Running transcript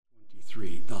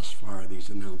thus far, these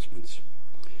announcements.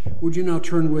 Would you now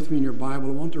turn with me in your Bible?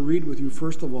 I want to read with you,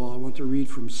 first of all, I want to read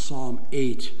from Psalm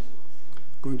 8.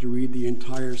 I'm going to read the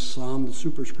entire psalm. The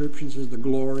superscription says, "The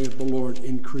glory of the Lord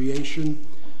in creation."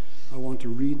 I want to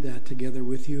read that together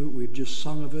with you. We've just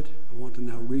sung of it. I want to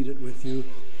now read it with you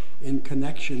in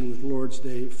connection with Lord's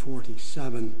Day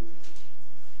 47.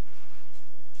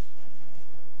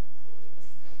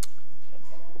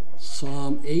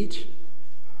 Psalm 8.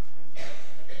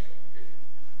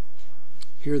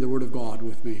 Hear the word of God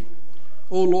with me.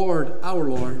 O Lord, our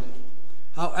Lord,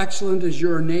 how excellent is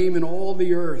your name in all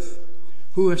the earth,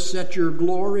 who have set your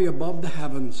glory above the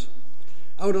heavens.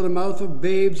 Out of the mouth of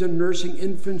babes and nursing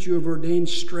infants you have ordained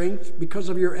strength because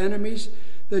of your enemies,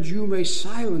 that you may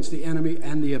silence the enemy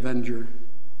and the avenger.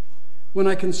 When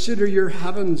I consider your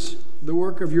heavens, the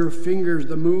work of your fingers,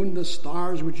 the moon, the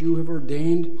stars which you have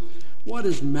ordained, what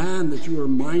is man that you are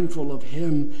mindful of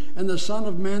him, and the son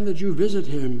of man that you visit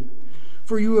him?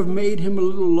 For you have made him a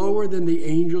little lower than the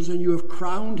angels, and you have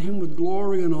crowned him with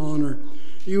glory and honor.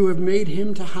 You have made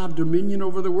him to have dominion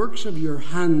over the works of your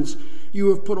hands. You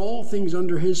have put all things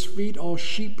under his feet, all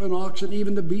sheep and oxen,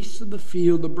 even the beasts of the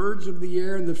field, the birds of the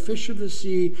air, and the fish of the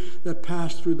sea that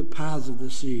pass through the paths of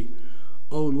the sea.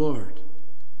 O Lord,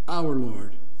 our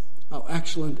Lord, how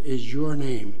excellent is your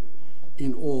name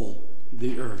in all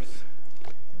the earth.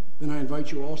 Then I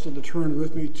invite you also to turn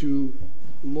with me to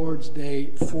Lord's Day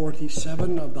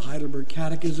 47 of the Heidelberg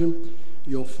Catechism.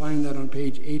 You'll find that on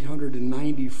page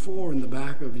 894 in the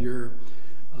back of your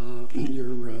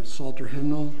Psalter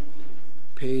hymnal.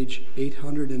 Page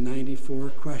 894,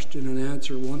 question and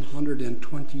answer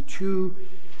 122.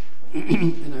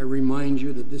 And I remind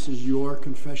you that this is your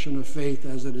confession of faith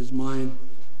as it is mine.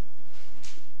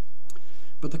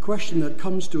 But the question that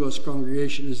comes to us,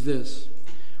 congregation, is this.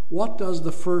 What does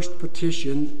the first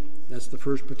petition, that's the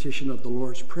first petition of the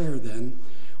Lord's Prayer then,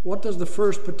 what does the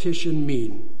first petition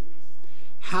mean?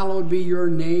 Hallowed be your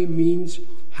name means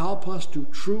help us to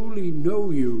truly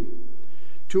know you,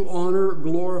 to honor,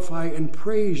 glorify, and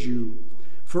praise you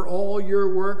for all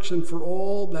your works and for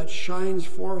all that shines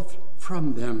forth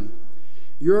from them.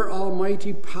 Your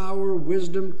almighty power,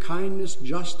 wisdom, kindness,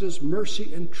 justice,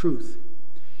 mercy, and truth.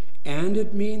 And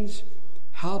it means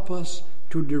help us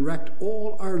to direct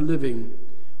all our living,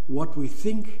 what we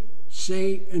think,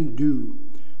 say, and do,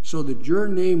 so that your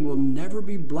name will never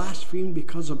be blasphemed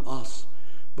because of us,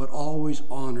 but always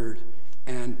honored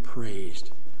and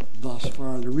praised. Thus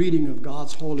far, the reading of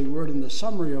God's holy word and the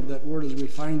summary of that word as we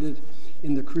find it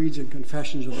in the creeds and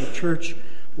confessions of the church.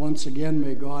 Once again,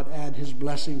 may God add his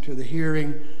blessing to the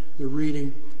hearing, the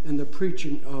reading, and the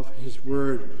preaching of his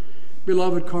word.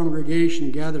 Beloved congregation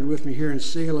gathered with me here in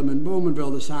Salem and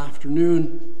Bowmanville this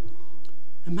afternoon,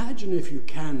 imagine, if you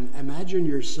can, imagine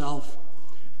yourself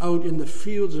out in the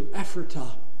fields of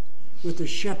Ephratah with the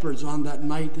shepherds on that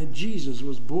night that Jesus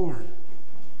was born.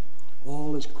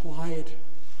 All is quiet,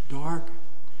 dark,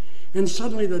 and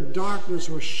suddenly the darkness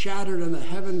was shattered and the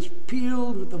heavens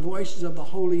pealed with the voices of the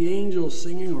holy angels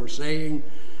singing or saying,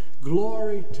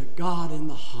 "Glory to God in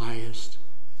the highest."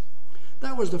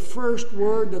 That was the first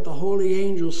word that the holy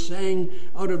angels sang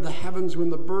out of the heavens when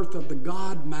the birth of the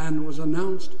God-man was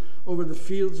announced over the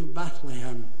fields of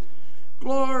Bethlehem.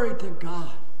 Glory to God.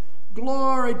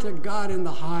 Glory to God in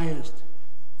the highest.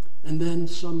 And then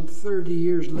some 30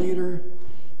 years later,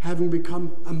 having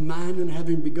become a man and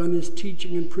having begun his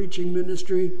teaching and preaching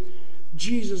ministry,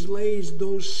 Jesus lays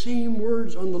those same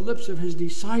words on the lips of his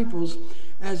disciples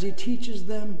as he teaches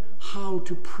them how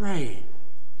to pray.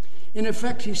 In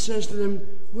effect, he says to them,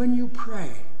 when you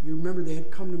pray, you remember they had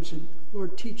come to him and said,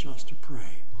 "Lord, teach us to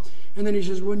pray." And then he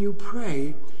says, when you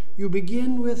pray, you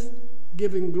begin with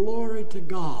giving glory to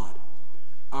God.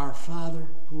 Our Father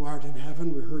who art in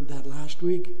heaven, we heard that last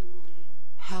week,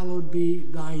 hallowed be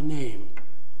thy name.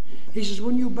 He says,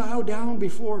 when you bow down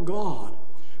before God,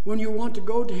 when you want to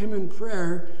go to him in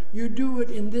prayer, you do it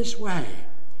in this way,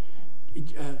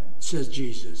 says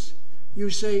Jesus. You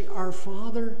say, "Our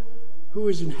Father who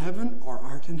is in heaven or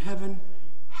art in heaven,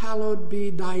 hallowed be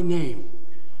thy name."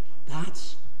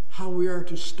 That's how we are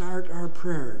to start our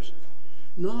prayers.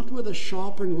 Not with a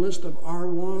shopping list of our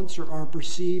wants or our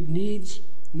perceived needs.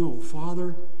 No,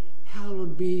 Father,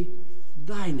 hallowed be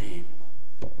thy name.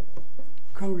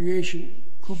 Congregation,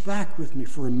 go back with me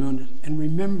for a minute and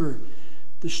remember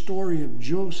the story of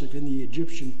Joseph in the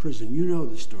Egyptian prison. You know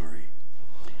the story.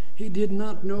 He did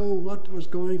not know what was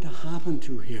going to happen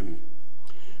to him.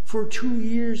 For 2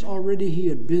 years already he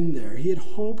had been there. He had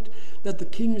hoped that the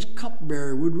king's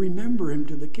cupbearer would remember him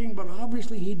to the king, but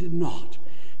obviously he did not.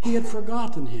 He had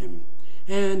forgotten him.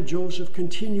 And Joseph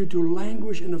continued to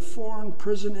languish in a foreign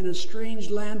prison in a strange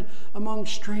land among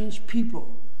strange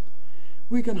people.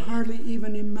 We can hardly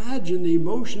even imagine the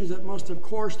emotions that must have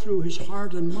coursed through his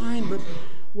heart and mind, but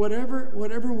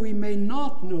whatever we may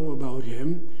not know about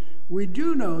him, we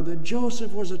do know that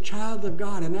Joseph was a child of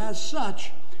God, and as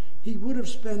such, he would have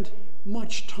spent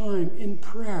much time in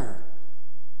prayer.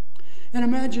 And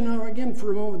imagine now again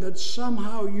for a moment that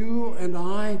somehow you and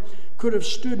I could have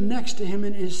stood next to him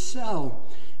in his cell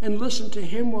and listened to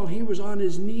him while he was on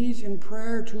his knees in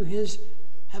prayer to his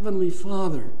heavenly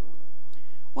Father.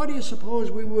 What do you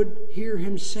suppose we would hear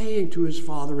him saying to his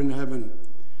Father in heaven?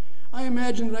 I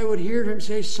imagine that I would hear him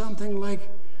say something like,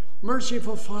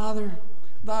 "Merciful Father,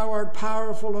 thou art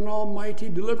powerful and almighty.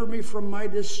 Deliver me from my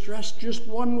distress. Just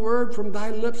one word from thy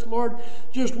lips, Lord.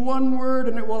 Just one word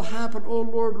and it will happen. O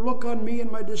Lord, look on me in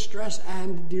my distress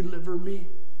and deliver me."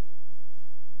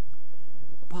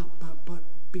 But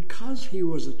because he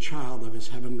was a child of his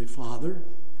heavenly Father,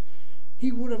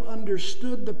 he would have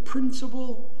understood the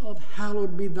principle of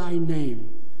hallowed be thy name.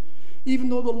 Even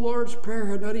though the Lord's Prayer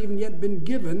had not even yet been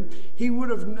given, he would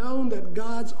have known that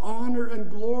God's honor and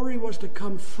glory was to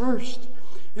come first.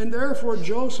 And therefore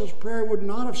Joseph's prayer would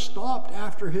not have stopped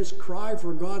after his cry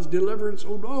for God's deliverance.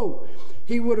 Oh no,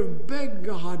 he would have begged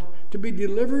God to be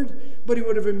delivered, but he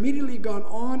would have immediately gone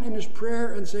on in his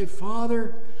prayer and say,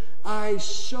 "Father, I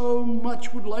so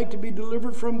much would like to be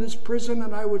delivered from this prison,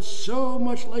 and I would so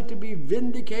much like to be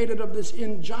vindicated of this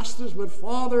injustice. But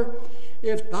Father,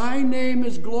 if thy name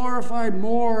is glorified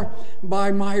more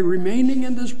by my remaining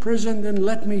in this prison, then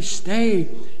let me stay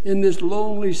in this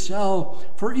lonely cell.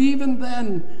 For even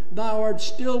then thou art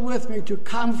still with me to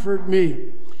comfort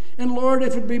me. And Lord,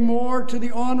 if it be more to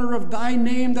the honor of thy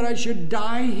name that I should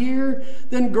die here,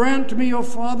 then grant to me, O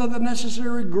Father, the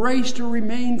necessary grace to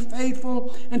remain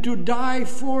faithful and to die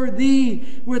for thee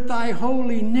with thy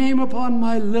holy name upon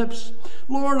my lips.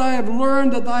 Lord, I have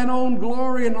learned that thine own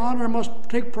glory and honor must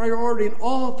take priority in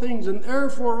all things, and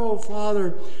therefore, O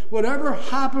Father, whatever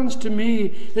happens to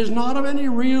me is not of any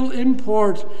real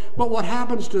import, but what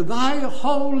happens to thy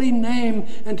holy name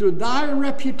and to thy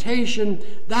reputation,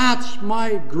 that's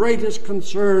my greatest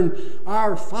concern.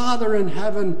 Our Father in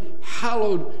heaven,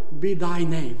 hallowed be thy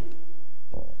name."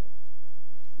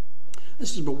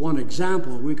 This is but one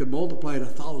example. We could multiply it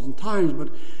 1,000 times, but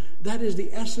that is the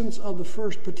essence of the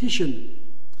first petition.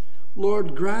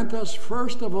 Lord, grant us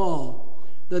first of all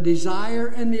the desire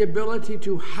and the ability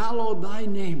to hallow thy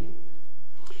name.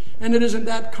 And it is in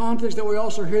that context that we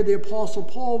also hear the Apostle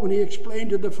Paul when he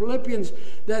explained to the Philippians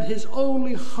that his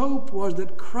only hope was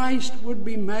that Christ would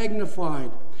be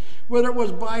magnified. Whether it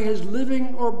was by his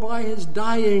living or by his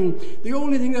dying, the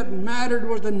only thing that mattered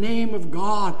was the name of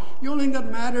God. The only thing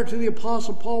that mattered to the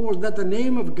Apostle Paul was that the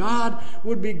name of God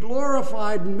would be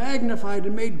glorified and magnified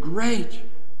and made great.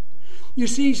 You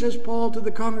see, says Paul to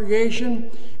the congregation,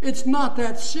 it's not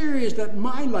that serious that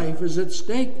my life is at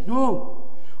stake. No.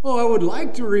 Oh, I would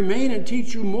like to remain and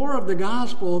teach you more of the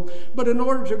gospel, but in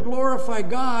order to glorify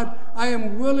God, I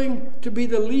am willing to be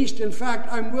the least. In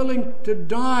fact, I'm willing to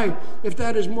die if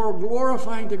that is more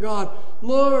glorifying to God.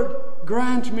 Lord,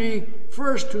 grant me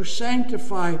first to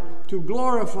sanctify, to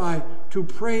glorify, to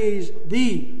praise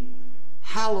thee.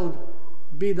 Hallowed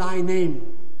be thy name.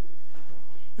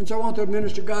 And so I want to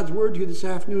administer God's word to you this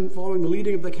afternoon following the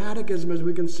leading of the catechism as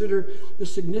we consider the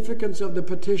significance of the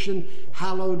petition,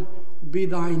 hallowed be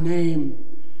thy name.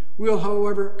 We'll,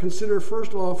 however, consider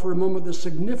first of all for a moment the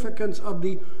significance of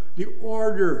the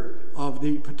order of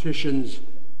the petitions.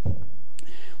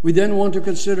 We then want to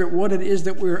consider what it is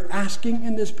that we're asking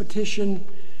in this petition,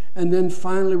 and then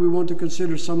finally we want to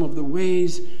consider some of the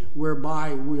ways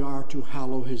whereby we are to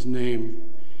hallow his name.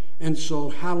 And so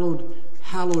hallowed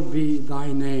be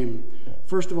thy name.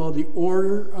 First of all, the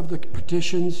order of the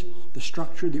petitions, the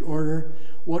structure, the order,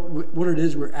 what it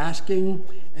is we're asking,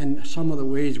 and some of the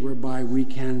ways whereby we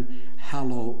can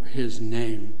hallow his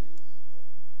name.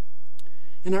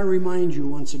 And I remind you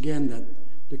once again that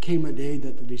there came a day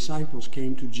that the disciples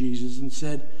came to Jesus and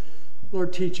said,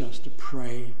 Lord, teach us to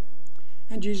pray.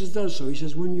 And Jesus does so. He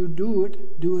says, when you do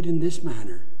it in this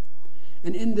manner.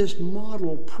 And in this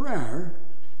model prayer,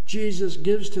 Jesus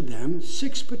gives to them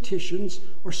 6 petitions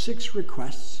or 6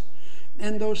 requests.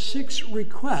 And those 6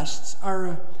 requests are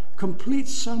a complete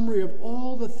summary of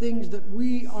all the things that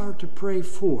we are to pray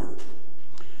for.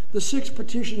 The 6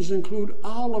 petitions include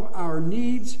all of our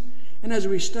needs, and as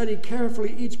we study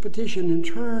carefully each petition in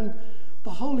turn,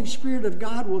 the Holy Spirit of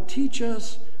God will teach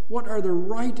us what are the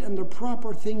right and the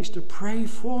proper things to pray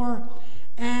for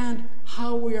and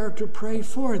how we are to pray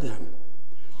for them.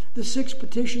 The 6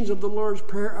 petitions of the Lord's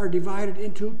Prayer are divided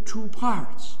into 2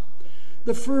 parts.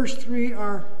 The first three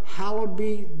are, hallowed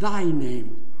be thy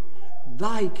name,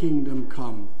 thy kingdom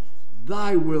come,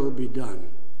 thy will be done.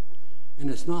 And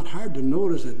it's not hard to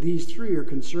notice that these three are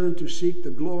concerned to seek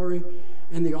the glory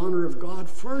and the honor of God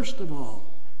first of all.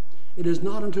 It is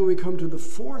not until we come to the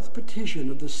fourth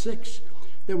petition of the six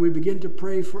that we begin to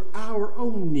pray for our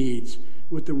own needs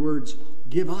with the words,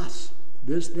 give us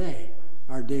this day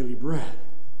our daily bread.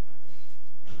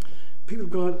 People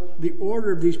of God, the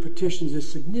order of these petitions is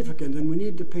significant, and we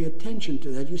need to pay attention to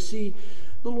that. You see,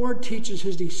 the Lord teaches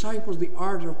his disciples the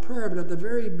art of prayer, but at the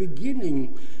very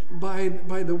beginning, by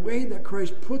the way that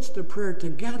Christ puts the prayer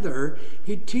together,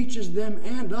 he teaches them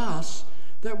and us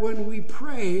that when we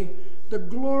pray, the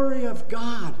glory of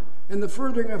God and the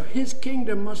furthering of his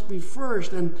kingdom must be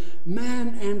first, and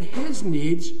man and his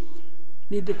needs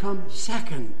need to come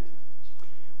second.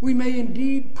 We may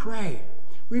indeed pray.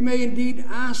 We may indeed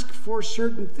ask for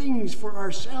certain things for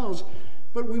ourselves,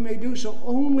 but we may do so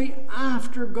only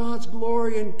after God's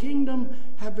glory and kingdom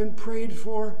have been prayed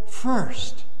for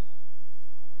first.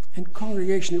 And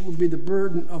congregation, it will be the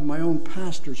burden of my own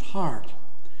pastor's heart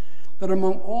that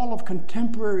among all of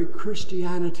contemporary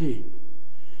Christianity,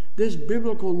 this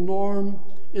biblical norm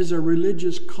is a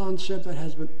religious concept that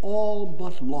has been all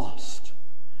but lost.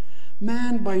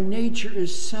 Man by nature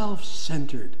is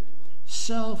self-centered,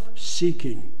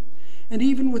 self-seeking. And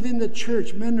even within the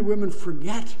church, men and women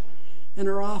forget and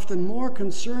are often more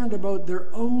concerned about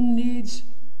their own needs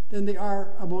than they are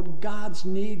about God's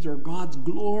needs or God's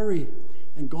glory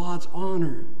and God's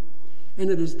honor. And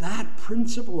it is that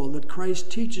principle that Christ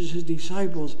teaches his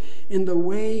disciples in the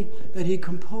way that he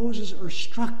composes or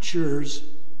structures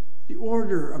the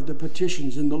order of the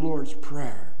petitions in the Lord's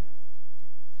Prayer.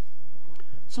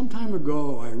 Some time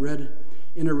ago, I read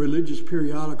in a religious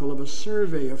periodical of a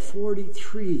survey of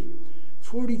 43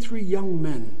 young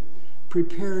men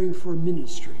preparing for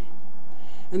ministry.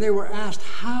 And they were asked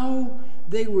how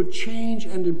they would change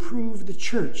and improve the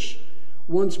church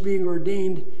once being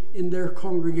ordained in their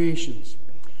congregations.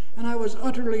 And I was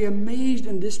utterly amazed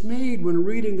and dismayed when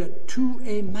reading that to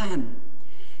a man,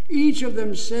 each of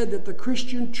them said that the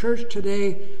Christian church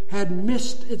today had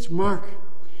missed its mark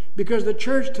because the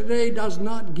church today does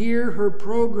not gear her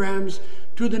programs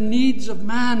to the needs of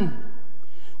man.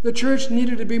 The church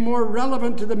needed to be more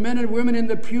relevant to the men and women in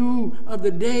the pew of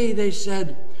the day, they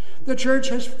said. The church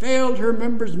has failed her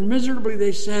members miserably,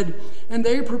 they said, and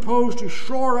they proposed to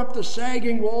shore up the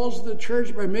sagging walls of the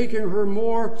church by making her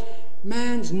more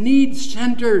man's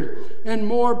needs-centered and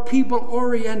more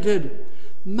people-oriented.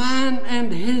 Man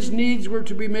and his needs were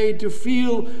to be made to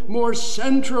feel more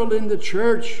central in the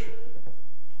church.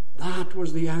 That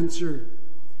was the answer.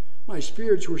 My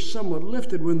spirits were somewhat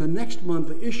lifted when the next month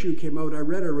the issue came out. I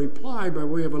read a reply by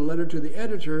way of a letter to the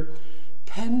editor,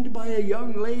 penned by a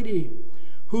young lady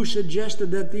who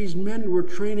suggested that these men who were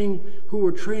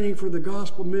training for the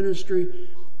gospel ministry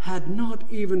had not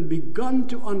even begun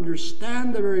to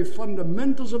understand the very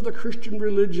fundamentals of the Christian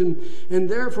religion, and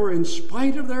therefore, in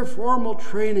spite of their formal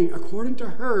training, according to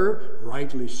her,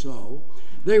 rightly so,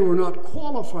 they were not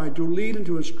qualified to lead and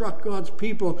to instruct God's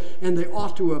people, and they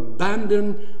ought to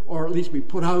abandon or at least be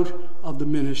put out of the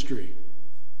ministry.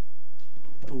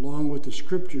 Along with the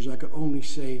scriptures, I could only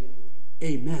say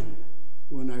amen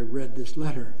when I read this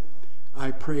letter. I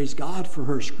praise God for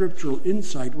her scriptural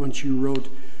insight when she wrote,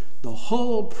 "The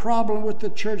whole problem with the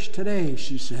church today,"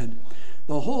 she said,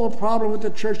 "the whole problem with the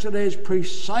church today is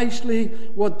precisely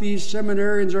what these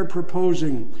seminarians are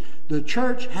proposing. The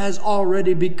church has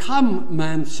already become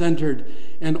man-centered,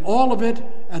 and all of it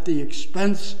at the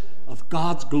expense of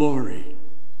God's glory."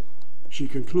 She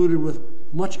concluded with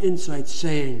much insight,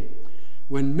 saying,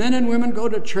 "When men and women go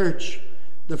to church,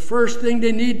 the first thing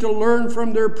they need to learn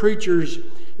from their preachers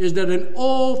is that in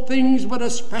all things, but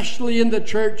especially in the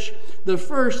church, the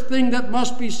first thing that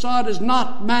must be sought is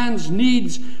not man's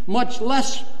needs, much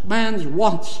less man's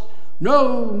wants.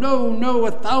 No, no, no,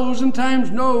 1,000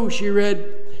 times no,"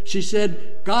 she said,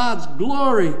 "God's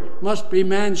glory must be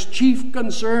man's chief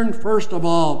concern first of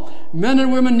all. Men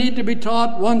and women need to be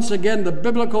taught once again the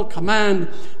biblical command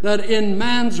that in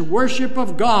man's worship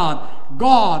of God,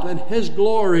 God and his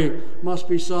glory must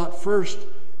be sought first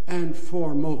and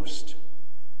foremost."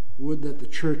 Would that the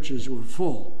churches were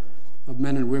full of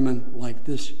men and women like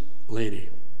this lady.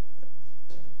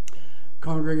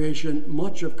 Congregation,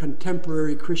 much of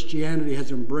contemporary Christianity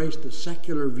has embraced the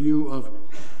secular view of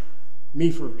me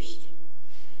first,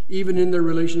 even in their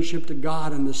relationship to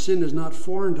God, and the sin is not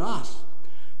foreign to us.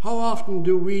 How often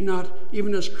do we not,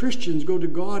 even as Christians, go to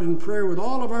God in prayer with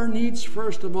all of our needs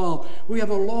first of all? We have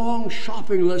a long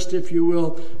shopping list, if you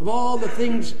will, of all the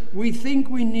things we think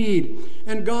we need,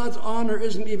 and God's honor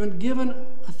isn't even given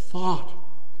a thought.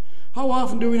 How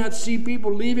often do we not see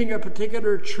people leaving a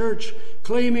particular church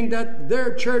claiming that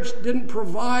their church didn't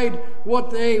provide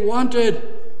what they wanted?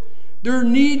 Their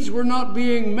needs were not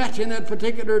being met in that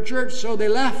particular church, so they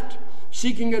left,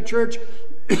 seeking a church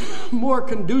more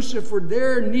conducive for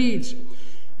their needs.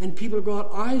 And people of God,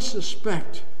 I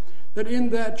suspect that in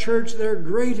that church their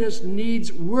greatest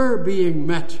needs were being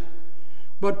met,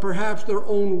 but perhaps their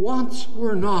own wants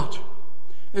were not.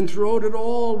 And throughout it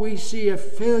all, we see a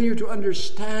failure to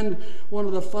understand one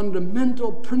of the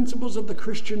fundamental principles of the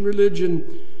Christian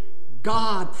religion: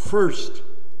 God first,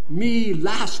 me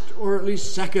last, or at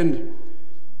least second.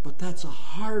 But that's a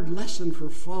hard lesson for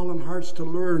fallen hearts to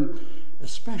learn,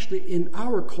 especially in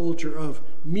our culture of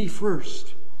me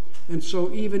first. And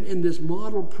so even in this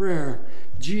model prayer,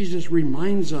 Jesus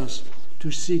reminds us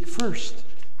to seek first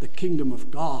the kingdom of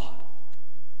God.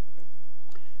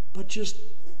 But just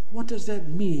what does that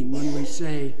mean when we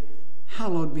say,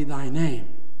 hallowed be thy name?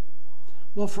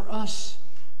 Well, for us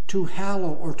to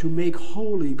hallow or to make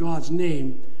holy God's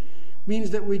name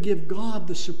means that we give God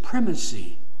the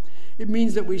supremacy. It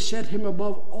means that we set him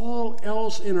above all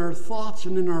else in our thoughts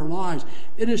and in our lives.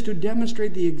 It is to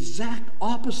demonstrate the exact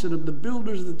opposite of the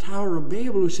builders of the Tower of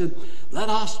Babel who said, let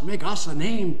us make us a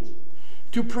name.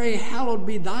 To pray, hallowed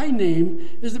be thy name,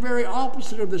 is the very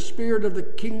opposite of the spirit of the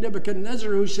King Nebuchadnezzar,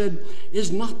 who said,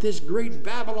 is not this great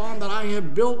Babylon that I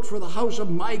have built for the house of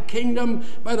my kingdom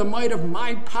by the might of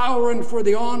my power and for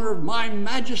the honor of my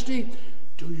majesty?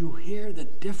 Do you hear the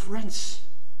difference?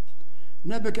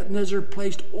 Nebuchadnezzar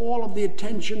placed all of the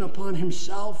attention upon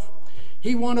himself.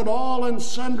 He wanted all and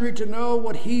sundry to know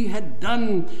what he had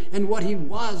done and what he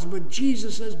was. But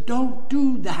Jesus says, don't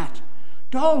do that.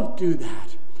 Don't do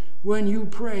that. When you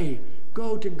pray,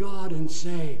 go to God and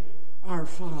say, Our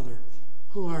Father,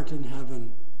 who art in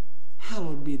heaven,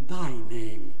 hallowed be thy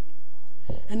name.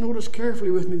 And notice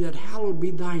carefully with me that hallowed be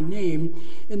thy name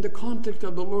in the context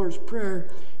of the Lord's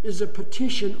Prayer is a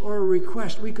petition or a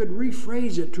request. We could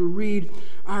rephrase it to read,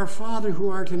 Our Father who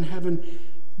art in heaven,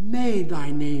 may thy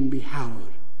name be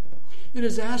hallowed. It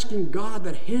is asking God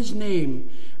that his name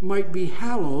might be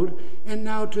hallowed, and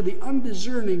now to the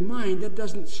undiscerning mind that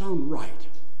doesn't sound right.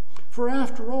 For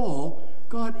after all,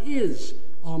 God is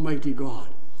Almighty God.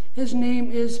 His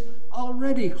name is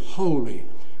already holy.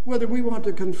 Whether we want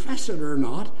to confess it or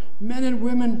not, men and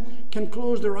women can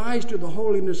close their eyes to the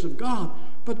holiness of God,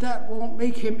 but that won't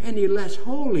make him any less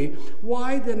holy.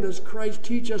 Why then does Christ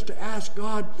teach us to ask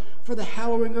God for the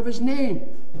hallowing of his name?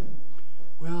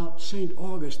 Well, St.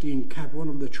 Augustine, one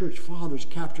of the church fathers,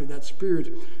 captured that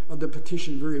spirit of the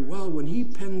petition very well when he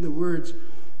penned the words,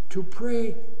 to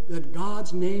pray that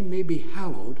God's name may be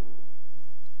hallowed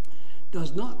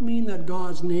does not mean that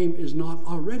God's name is not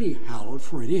already hallowed,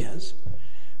 for it is,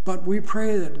 but we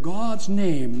pray that God's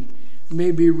name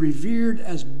may be revered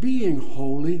as being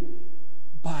holy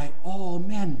by all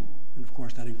men. And of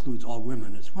course that includes all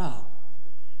women as well.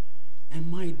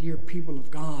 And my dear people of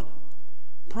God,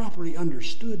 properly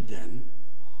understood then,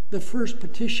 the first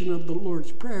petition of the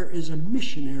Lord's Prayer is a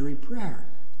missionary prayer.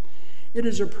 It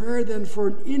is a prayer then for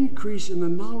an increase in the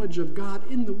knowledge of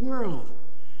God in the world.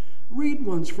 Read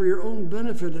once for your own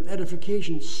benefit and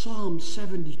edification Psalm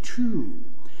 72.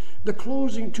 The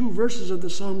closing two verses of the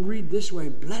psalm read this way,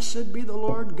 Blessed be the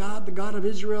Lord God, the God of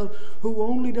Israel, who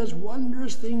only does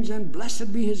wondrous things, and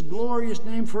blessed be his glorious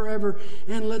name forever,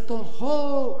 and let the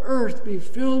whole earth be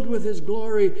filled with his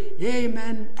glory.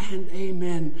 Amen and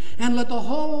amen. And let the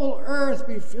whole earth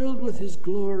be filled with his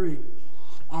glory.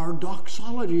 Our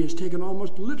doxology is taken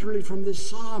almost literally from this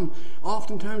psalm.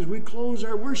 Oftentimes we close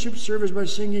our worship service by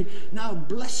singing, Now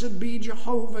blessed be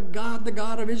Jehovah God, the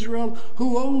God of Israel,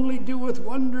 who only doeth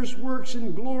wondrous works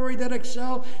in glory that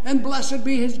excel, and blessed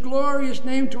be his glorious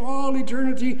name to all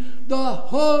eternity. The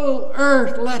whole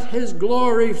earth let his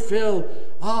glory fill.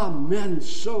 Amen.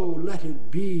 So let it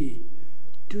be.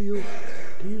 Do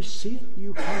you see it? Do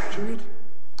you capture it?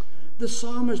 The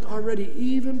psalmist already,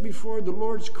 even before the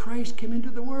Lord's Christ came into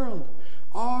the world,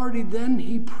 already then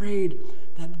he prayed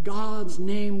that God's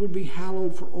name would be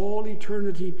hallowed for all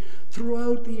eternity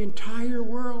throughout the entire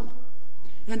world.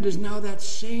 And it is now that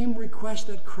same request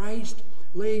that Christ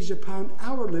lays upon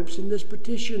our lips in this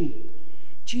petition.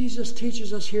 Jesus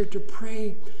teaches us here to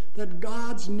pray that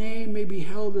God's name may be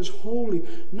held as holy,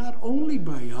 not only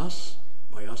by us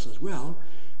as well,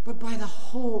 but by the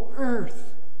whole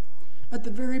earth. At the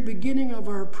very beginning of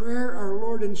our prayer, our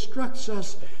Lord instructs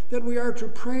us that we are to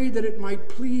pray that it might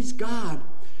please God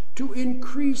to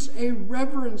increase a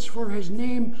reverence for his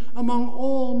name among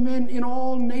all men in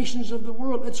all nations of the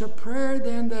world. It's a prayer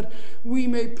then that we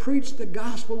may preach the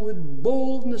gospel with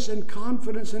boldness and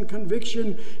confidence and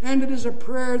conviction, and it is a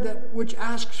prayer which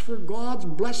asks for God's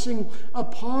blessing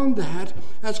upon that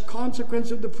as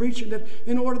consequence of the preaching, that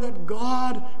in order that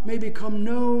God may become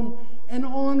known and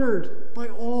honored by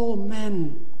all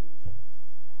men.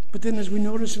 But then, as we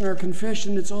notice in our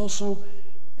confession, it's also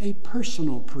a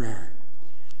personal prayer.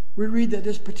 We read that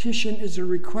this petition is a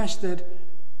request that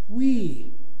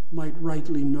we might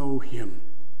rightly know him.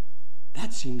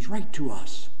 That seems right to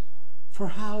us. For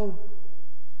how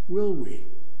will we,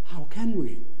 how can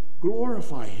we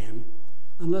glorify him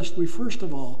unless we first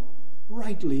of all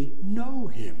rightly know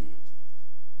him?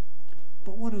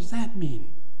 But what does that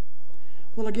mean?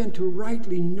 Well, again, to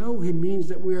rightly know him means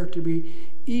that we are to be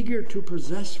eager to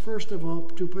possess, first of all,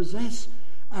 to possess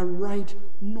a right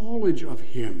knowledge of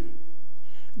him.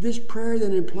 This prayer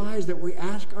then implies that we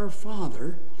ask our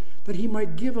Father that he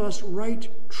might give us right,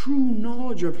 true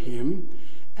knowledge of him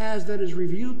as that is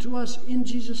revealed to us in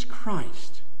Jesus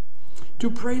Christ. To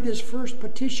pray this first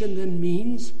petition then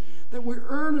means that we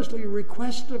earnestly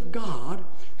request of God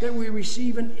that we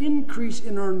receive an increase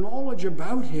in our knowledge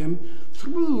about him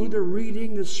through the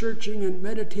reading, the searching, and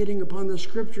meditating upon the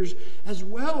Scriptures, as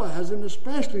well as and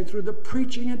especially through the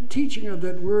preaching and teaching of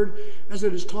that word as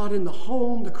it is taught in the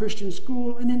home, the Christian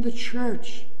school, and in the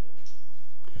church.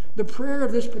 The prayer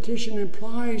of this petition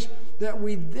implies that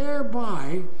we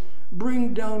thereby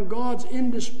bring down God's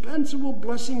indispensable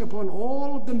blessing upon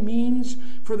all of the means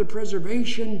for the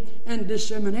preservation and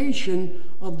dissemination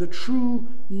of the true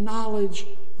knowledge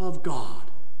of God.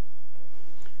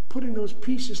 Putting those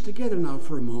pieces together now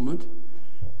for a moment,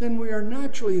 then we are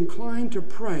naturally inclined to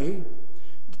pray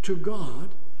to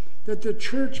God that the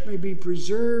church may be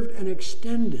preserved and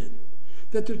extended,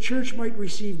 that the church might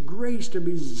receive grace to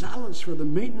be zealous for the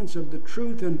maintenance of the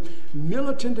truth and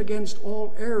militant against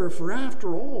all error. For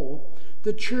after all,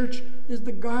 the church is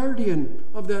the guardian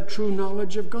of that true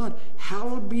knowledge of God.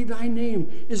 Hallowed be thy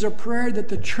name is a prayer that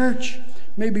the church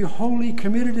may be wholly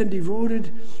committed and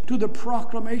devoted to the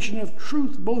proclamation of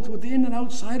truth, both within and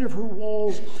outside of her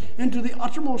walls, and to the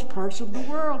uttermost parts of the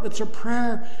world. It's a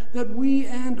prayer that we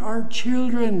and our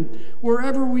children,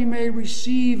 wherever we may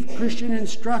receive Christian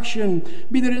instruction,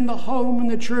 be that in the home, in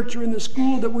the church, or in the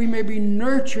school, that we may be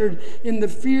nurtured in the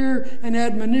fear and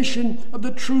admonition of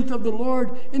the truth of the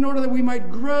Lord, in order that we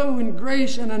might grow in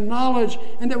grace and in knowledge,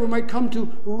 and that we might come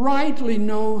to rightly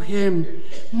know him.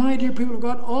 My dear people of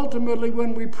God, ultimately,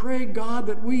 when we pray God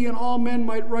that we and all men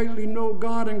might rightly know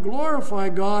God and glorify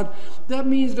God, that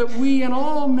means that we and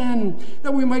all men,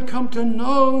 that we might come to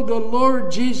know the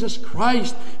Lord Jesus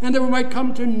Christ, and that we might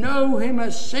come to know him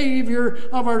as Savior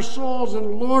of our souls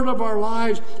and Lord of our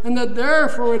lives, and that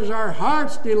therefore it is our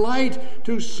heart's delight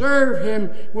to serve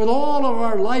him with all of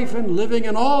our life and living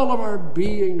and all of our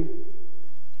being.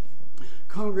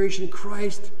 Congregation,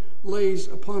 Christ lays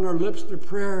upon our lips the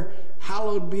prayer,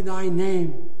 hallowed be thy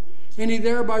name. And he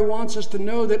thereby wants us to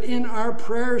know that in our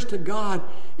prayers to God,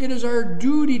 it is our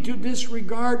duty to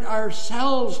disregard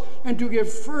ourselves and to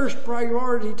give first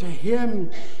priority to him.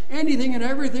 Anything and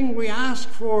everything we ask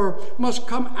for must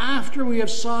come after we have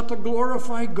sought to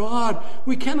glorify God.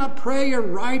 We cannot pray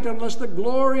aright unless the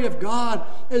glory of God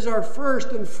is our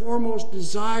first and foremost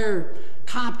desire.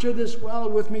 Capture this well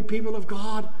with me, people of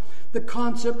God. The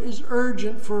concept is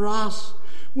urgent for us.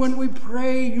 When we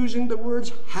pray using the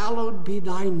words, hallowed be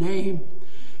thy name,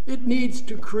 it needs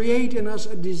to create in us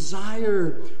a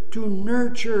desire to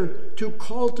nurture, to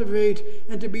cultivate,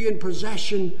 and to be in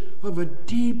possession of a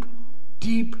deep,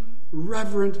 deep,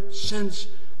 reverent sense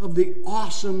of the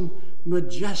awesome,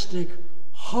 majestic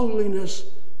holiness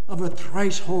of a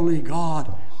thrice holy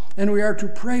God. And we are to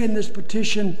pray in this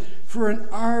petition for an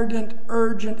ardent,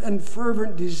 urgent, and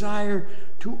fervent desire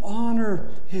to honor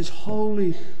his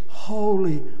holy,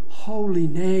 holy, holy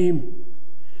name.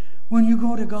 When you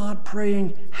go to God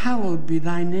praying, hallowed be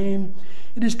thy name,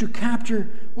 it is to capture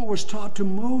what was taught to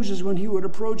Moses when he would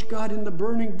approach God in the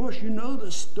burning bush. You know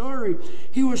the story.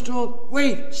 He was told,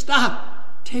 wait,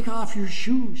 stop, take off your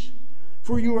shoes,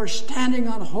 for you are standing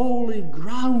on holy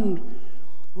ground.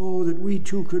 Oh, that we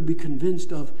too could be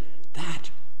convinced of that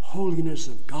holiness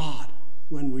of God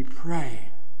when we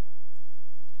pray.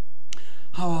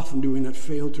 How often do we not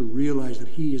fail to realize that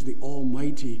he is the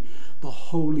Almighty, the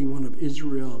Holy One of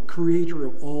Israel, creator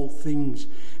of all things,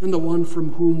 and the one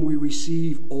from whom we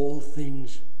receive all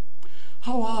things?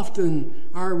 How often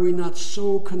are we not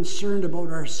so concerned about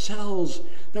ourselves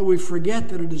that we forget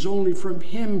that it is only from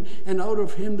him and out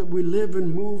of him that we live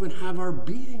and move and have our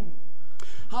being?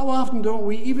 How often don't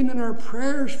we, even in our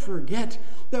prayers, forget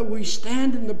that we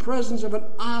stand in the presence of an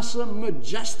awesome,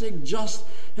 majestic, just,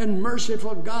 and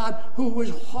merciful God who is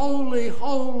holy,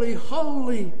 holy,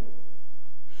 holy?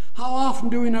 How often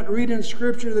do we not read in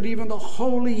Scripture that even the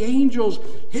holy angels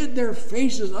hid their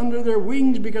faces under their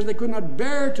wings because they could not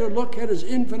bear to look at His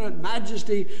infinite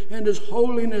majesty and His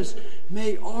holiness?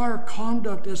 May our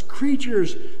conduct as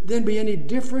creatures then be any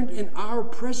different in our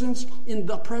presence, in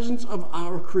the presence of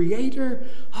our Creator?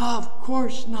 Of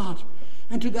course not.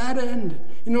 And to that end,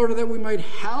 in order that we might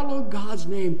hallow God's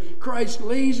name, Christ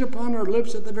lays upon our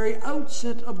lips at the very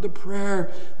outset of the prayer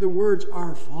the words,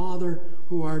 "Our Father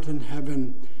who art in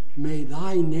heaven, may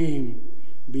thy name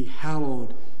be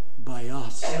hallowed by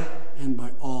us and by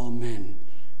all men.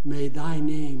 May thy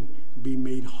name be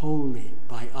made holy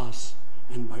by us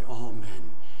and by all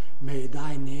men. May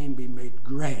thy name be made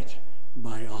great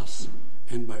by us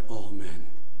and by all men."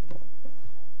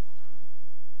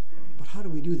 But how do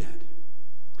we do that?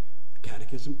 The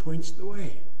Catechism points the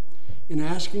way. In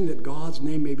asking that God's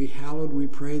name may be hallowed, we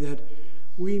pray that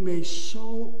we may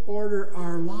so order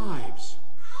our lives,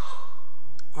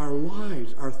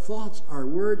 our thoughts, our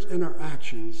words, and our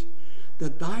actions,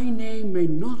 that thy name may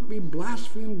not be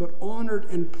blasphemed, but honored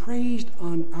and praised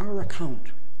on our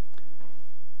account.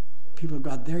 People of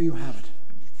God, there you have it.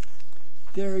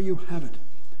 There you have it.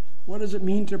 What does it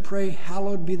mean to pray,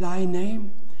 "Hallowed be thy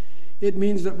name"? It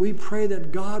means that we pray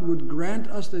that God would grant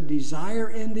us the desire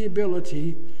and the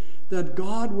ability, that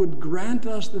God would grant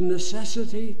us the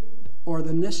necessity or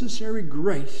the necessary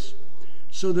grace,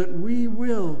 so that we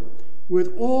will,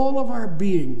 with all of our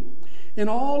being, in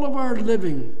all of our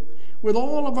living, with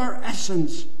all of our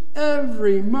essence,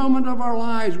 every moment of our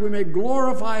lives, we may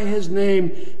glorify His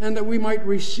name, and that we might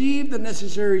receive the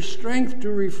necessary strength to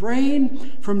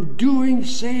refrain from doing,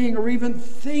 saying, or even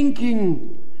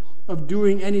thinking of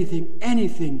doing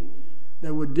anything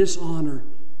that would dishonor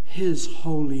His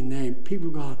holy name. People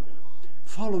of God,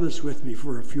 follow this with me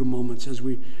for a few moments as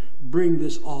we bring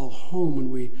this all home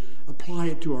and we apply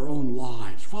it to our own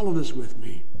lives. Follow this with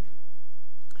me.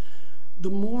 The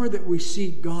more that we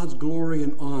seek God's glory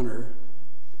and honor,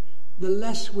 the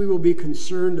less we will be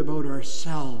concerned about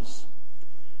ourselves.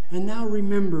 And now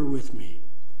remember with me,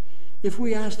 if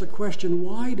we ask the question,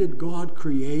 why did God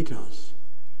create us?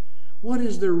 What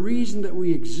is the reason that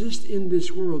we exist in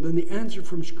this world? And the answer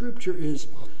from Scripture is,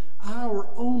 our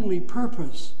only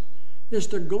purpose is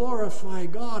to glorify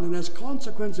God, and as a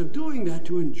consequence of doing that,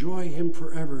 to enjoy Him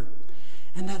forever.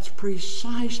 And that's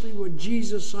precisely what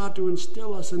Jesus sought to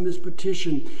instill us in this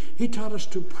petition. He taught us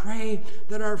to pray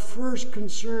that our first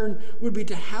concern would be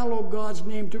to hallow God's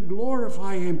name, to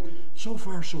glorify Him. So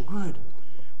far, so good.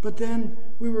 But then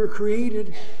we were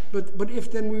created, but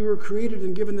if then we were created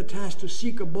and given the task to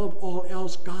seek above all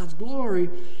else God's glory,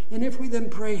 and if we then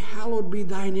pray, "Hallowed be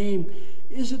thy name,"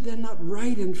 is it then not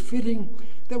right and fitting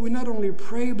that we not only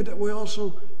pray, but that we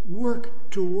also work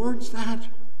towards that?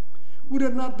 Would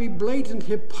it not be blatant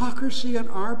hypocrisy on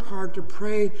our part to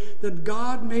pray that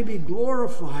God may be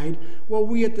glorified while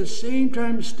we at the same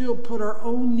time still put our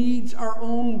own needs, our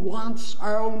own wants,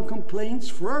 our own complaints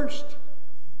first?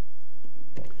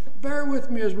 Bear with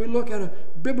me as we look at a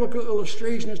biblical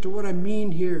illustration as to what I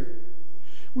mean here.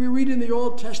 We read in the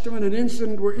Old Testament an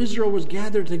incident where Israel was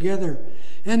gathered together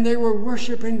and they were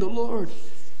worshiping the Lord.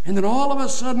 And then all of a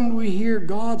sudden we hear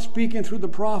God speaking through the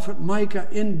prophet Micah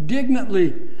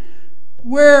indignantly,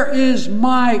 "Where is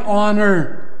my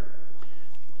honor?"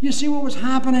 You see what was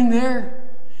happening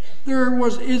there? There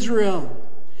was Israel,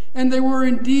 and they were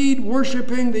indeed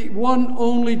worshiping the one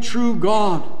only true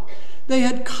God. They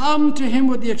had come to Him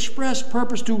with the express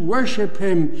purpose to worship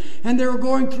Him, and they were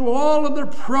going through all of their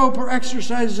proper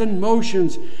exercises and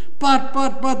motions,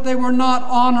 but they were not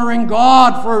honoring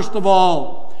God first of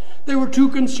all. They were too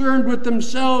concerned with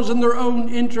themselves and their own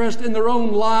interest in their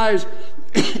own lives,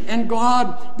 and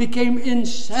God became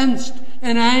incensed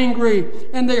and angry,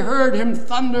 and they heard Him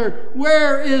thunder,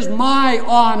 "Where is my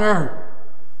honor?"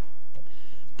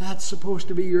 That's supposed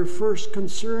to be your first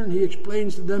concern. He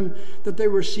explains to them that they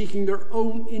were seeking their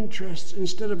own interests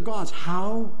instead of God's.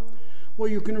 How? Well,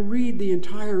 you can read the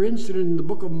entire incident in the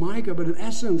book of Micah, but in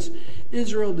essence,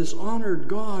 Israel dishonored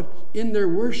God in their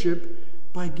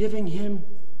worship by giving Him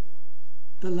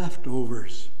the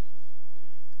leftovers.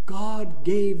 God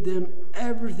gave them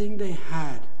everything they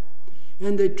had,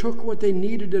 and they took what they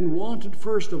needed and wanted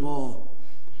first of all.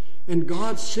 And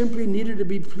God simply needed to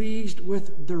be pleased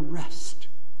with the rest.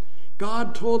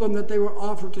 God told them that they were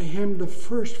offered to Him the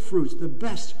first fruits, the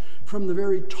best from the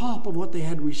very top of what they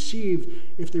had received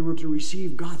if they were to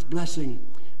receive God's blessing.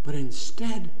 But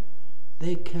instead,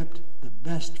 they kept the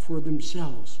best for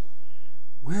themselves.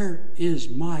 Where is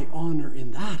my honor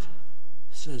in that?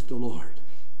 Says the Lord.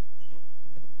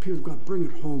 People of God, bring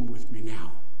it home with me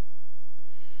now.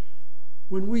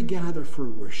 When we gather for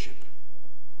worship,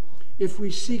 if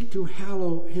we seek to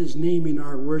hallow his name in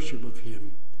our worship of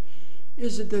him,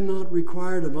 is it then not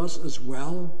required of us as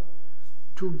well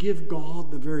to give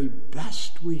God the very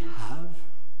best we have?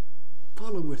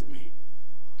 Follow with me.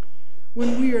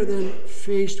 When we are then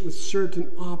faced with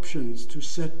certain options to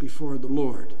set before the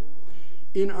Lord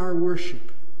in our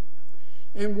worship,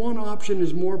 and one option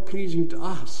is more pleasing to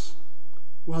us,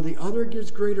 while the other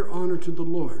gives greater honor to the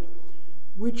Lord,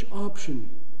 which option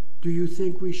do you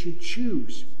think we should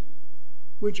choose?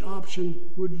 Which option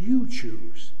would you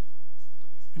choose?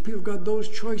 And people of God, those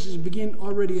choices begin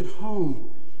already at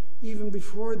home, even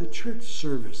before the church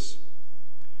service.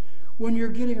 When you're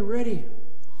getting ready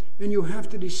and you have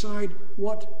to decide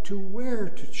what to wear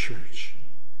to church,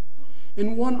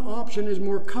 and one option is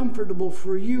more comfortable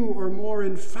for you or more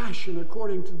in fashion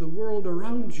according to the world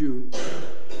around you,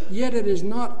 yet it is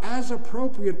not as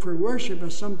appropriate for worship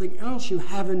as something else you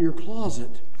have in your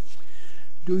closet.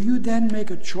 Do you then make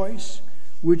a choice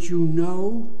which you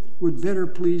know would better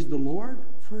please the Lord,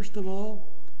 first of all?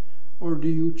 Or do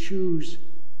you choose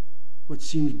what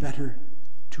seems better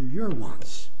to your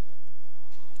wants?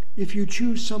 If you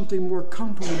choose something more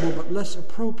comfortable but less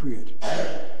appropriate,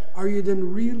 are you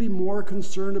then really more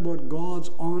concerned about God's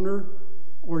honor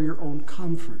or your own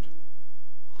comfort?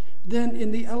 Then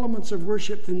in the elements of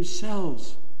worship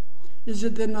themselves, is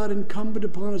it then not incumbent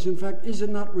upon us, in fact, is it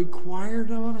not required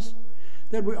of us,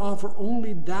 that we offer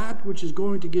only that which is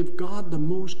going to give God the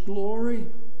most glory?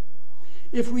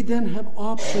 If we then have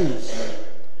options,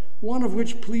 one of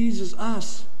which pleases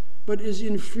us but is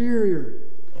inferior,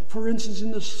 for instance,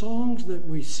 in the songs that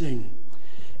we sing,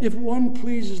 if one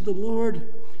pleases the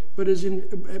Lord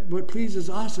but pleases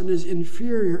us and is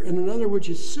inferior, and another which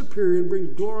is superior and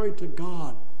brings glory to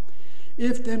God,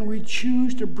 if then we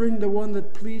choose to bring the one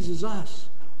that pleases us,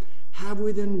 have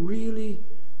we then really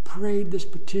prayed this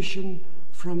petition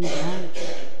from the heart?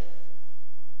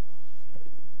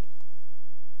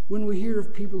 When we hear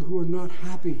of people who are not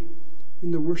happy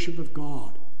in the worship of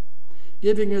God,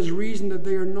 giving as reason that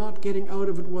they are not getting out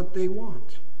of it what they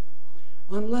want,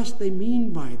 unless they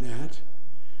mean by that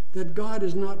God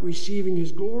is not receiving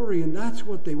his glory and that's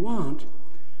what they want,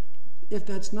 if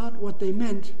that's not what they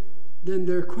meant, then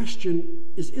their question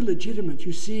is illegitimate.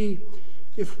 You see,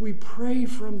 if we pray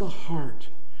from the heart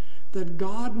that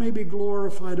God may be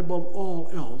glorified above all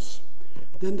else,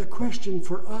 then the question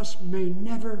for us may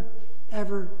never,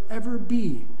 ever, ever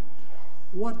be,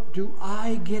 what do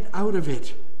I get out of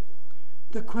it?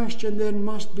 The question then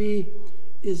must be,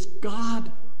 is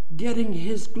God getting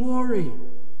his glory?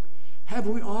 Have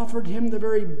we offered him the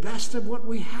very best of what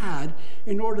we had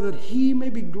in order that he may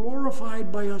be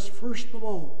glorified by us first of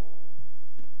all?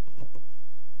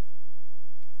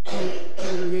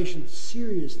 Congregation,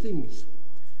 serious things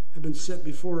have been set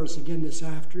before us again this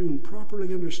afternoon.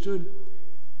 Properly understood,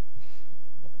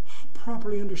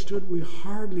 we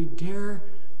hardly dare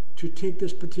to take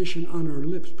this petition on our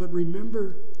lips. But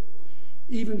remember,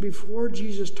 even before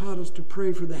Jesus taught us to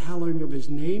pray for the hallowing of his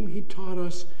name, he taught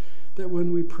us that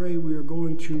when we pray, we are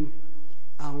going to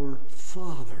our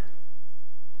Father.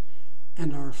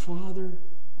 And our Father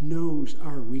knows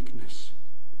our weakness.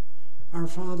 Our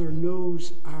Father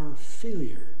knows our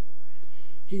failure.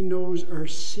 He knows our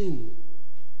sin.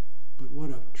 But what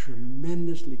a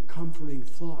tremendously comforting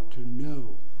thought to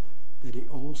know that he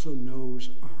also knows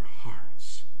our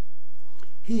hearts.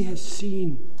 He has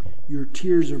seen your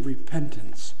tears of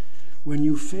repentance when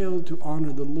you failed to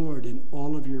honor the Lord in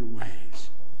all of your ways.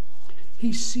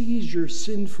 He sees your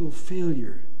sinful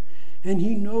failure, and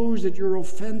he knows that your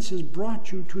offense has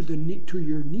brought you to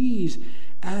your knees,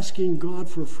 asking God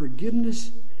for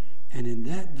forgiveness. And in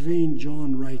that vein,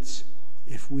 John writes,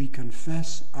 if we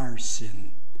confess our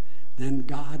sin, then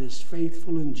God is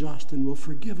faithful and just and will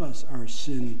forgive us our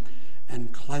sin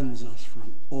and cleanse us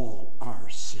from all our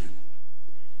sin.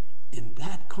 In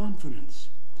that confidence,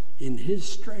 in his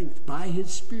strength, by his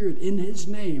Spirit, in his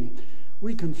name,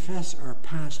 we confess our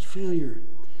past failure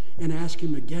and ask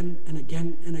him again and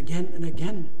again and again and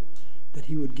again that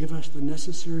he would give us the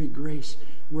necessary grace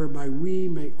whereby we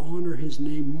may honor his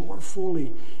name more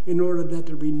fully, in order that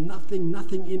there be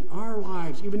nothing in our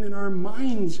lives, even in our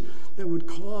minds, that would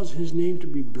cause his name to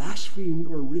be blasphemed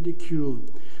or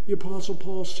ridiculed. The Apostle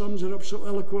Paul sums it up so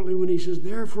eloquently when he says,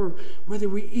 therefore, whether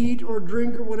we eat or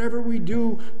drink or whatever we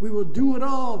do, we will do it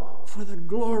all for the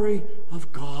glory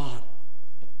of God.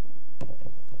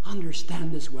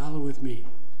 Understand this well with me.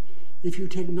 If you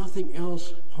take nothing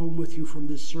else home with you from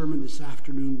this sermon this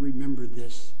afternoon, remember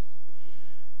this.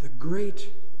 The great,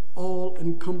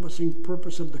 all-encompassing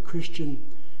purpose of the Christian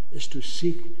is to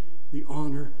seek the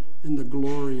honor and the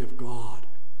glory of God.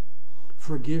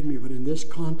 Forgive me, but in this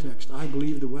context, I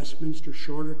believe the Westminster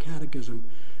Shorter Catechism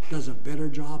does a better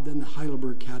job than the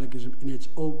Heidelberg Catechism in its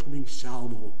opening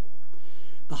salvo.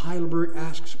 The Heidelberg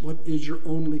asks, what is your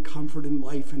only comfort in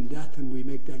life and death? And we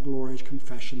make that glorious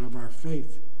confession of our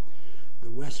faith. The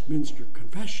Westminster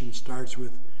Confession starts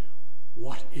with,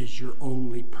 what is your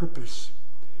only purpose?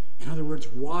 In other words,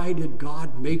 why did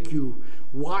God make you?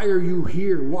 Why are you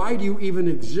here? Why do you even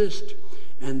exist?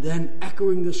 And then,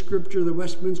 echoing the scripture, the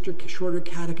Westminster Shorter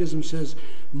Catechism says,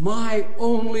 my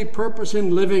only purpose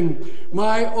in living,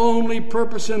 my only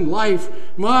purpose in life,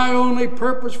 my only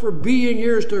purpose for being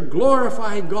here is to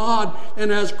glorify God,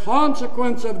 and as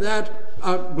consequence of that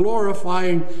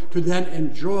glorifying, to then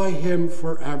enjoy Him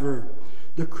forever.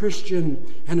 The Christian,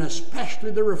 and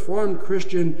especially the Reformed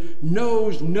Christian,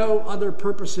 knows no other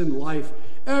purpose in life.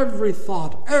 Every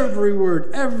thought, every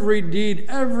word, every deed,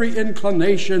 every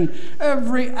inclination,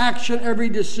 every action, every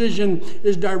decision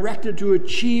is directed to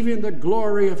achieving the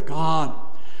glory of God.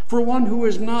 For one who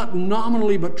is not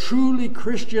nominally but truly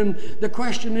Christian, the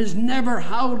question is never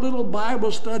how little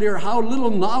Bible study or how little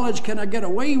knowledge can I get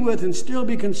away with and still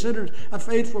be considered a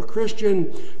faithful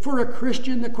Christian. For a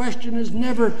Christian, the question is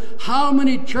never how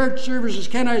many church services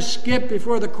can I skip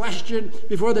before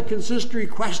the consistory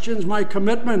questions my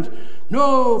commitment.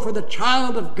 No, for the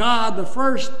child of God, the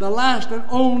first, the last, and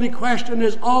only question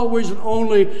is always and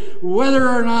only whether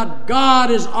or not God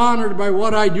is honored by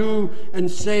what I do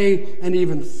and say and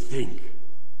even think.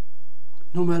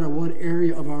 No matter what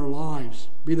area of our lives,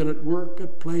 be that at work,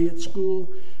 at play, at school,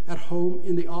 at home,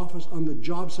 in the office, on the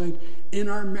job site, in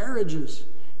our marriages,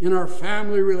 in our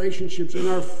family relationships, in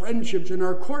our friendships, in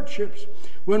our courtships,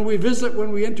 when we visit,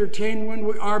 when we entertain, when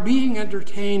we are being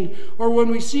entertained, or when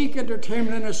we seek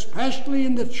entertainment, and especially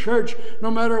in the church, no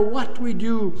matter what we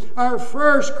do, our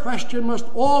first question must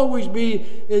always be,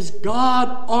 is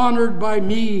God honored by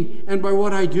me and by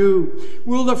what I do?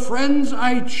 Will the friends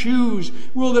I choose,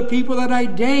 will the people that I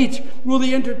date, will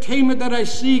the entertainment that I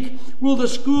seek, will the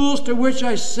schools to which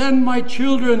I send my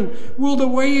children, will the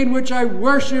way in which I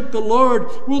worship the Lord,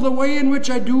 will the way in which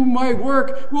I do my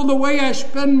work, will the way I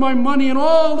spend my money, and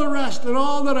all the rest, and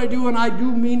all that I do, and I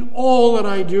do mean all that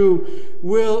I do,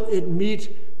 will it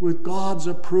meet with God's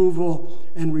approval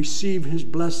and receive His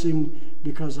blessing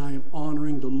because I am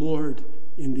honoring the Lord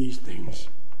in these things?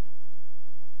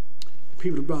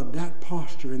 People of God, that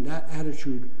posture and that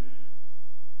attitude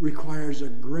requires a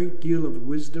great deal of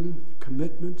wisdom,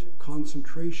 commitment,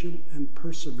 concentration, and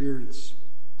perseverance.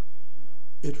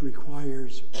 It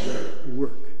requires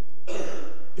work.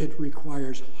 It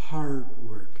requires hard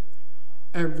work.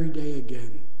 Every day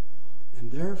again.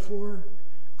 And therefore,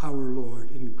 our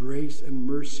Lord, in grace and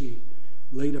mercy,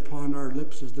 laid upon our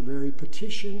lips as the very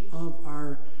petition of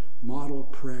our model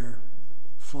prayer,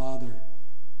 Father,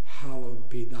 hallowed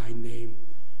be thy name.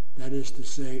 That is to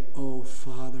say, O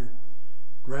Father,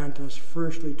 grant us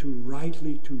firstly to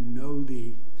rightly to know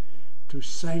thee, to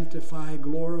sanctify,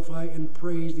 glorify, and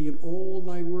praise thee in all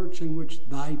thy works in which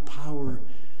thy power,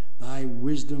 thy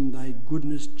wisdom, thy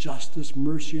goodness, justice,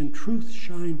 mercy, and truth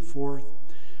shine forth.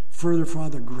 Further,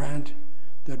 Father, grant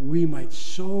that we might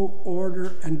so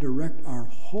order and direct our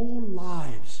whole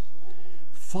lives,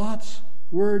 thoughts,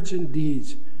 words, and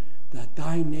deeds, that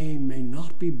thy name may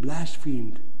not be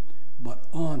blasphemed, but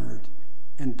honored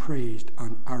and praised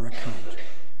on our account.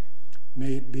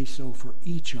 May it be so for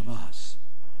each of us.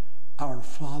 Our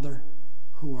Father,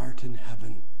 who art in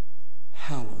heaven,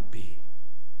 hallowed be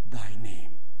thy name.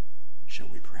 Shall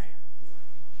we pray?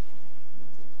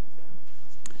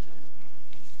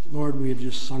 Lord, we have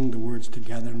just sung the words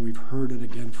together, and we've heard it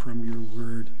again from your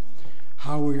word.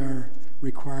 How we are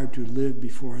required to live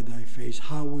before thy face,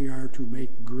 how we are to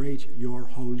make great your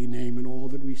holy name in all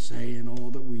that we say and all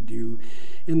that we do,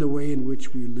 in the way in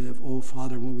which we live. Oh,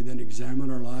 Father, when we then examine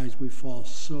our lives, we fall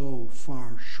so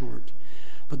far short.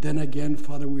 But then again,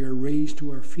 Father, we are raised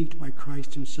to our feet by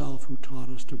Christ himself, who taught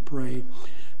us to pray,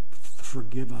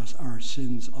 forgive us our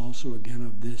sins also again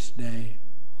of this day.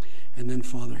 And then,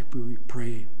 Father, we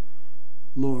pray,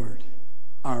 Lord,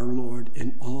 our Lord,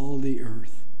 in all the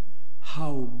earth,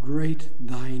 how great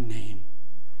thy name,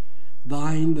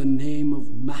 thine the name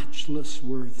of matchless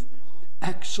worth,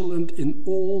 excellent in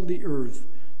all the earth,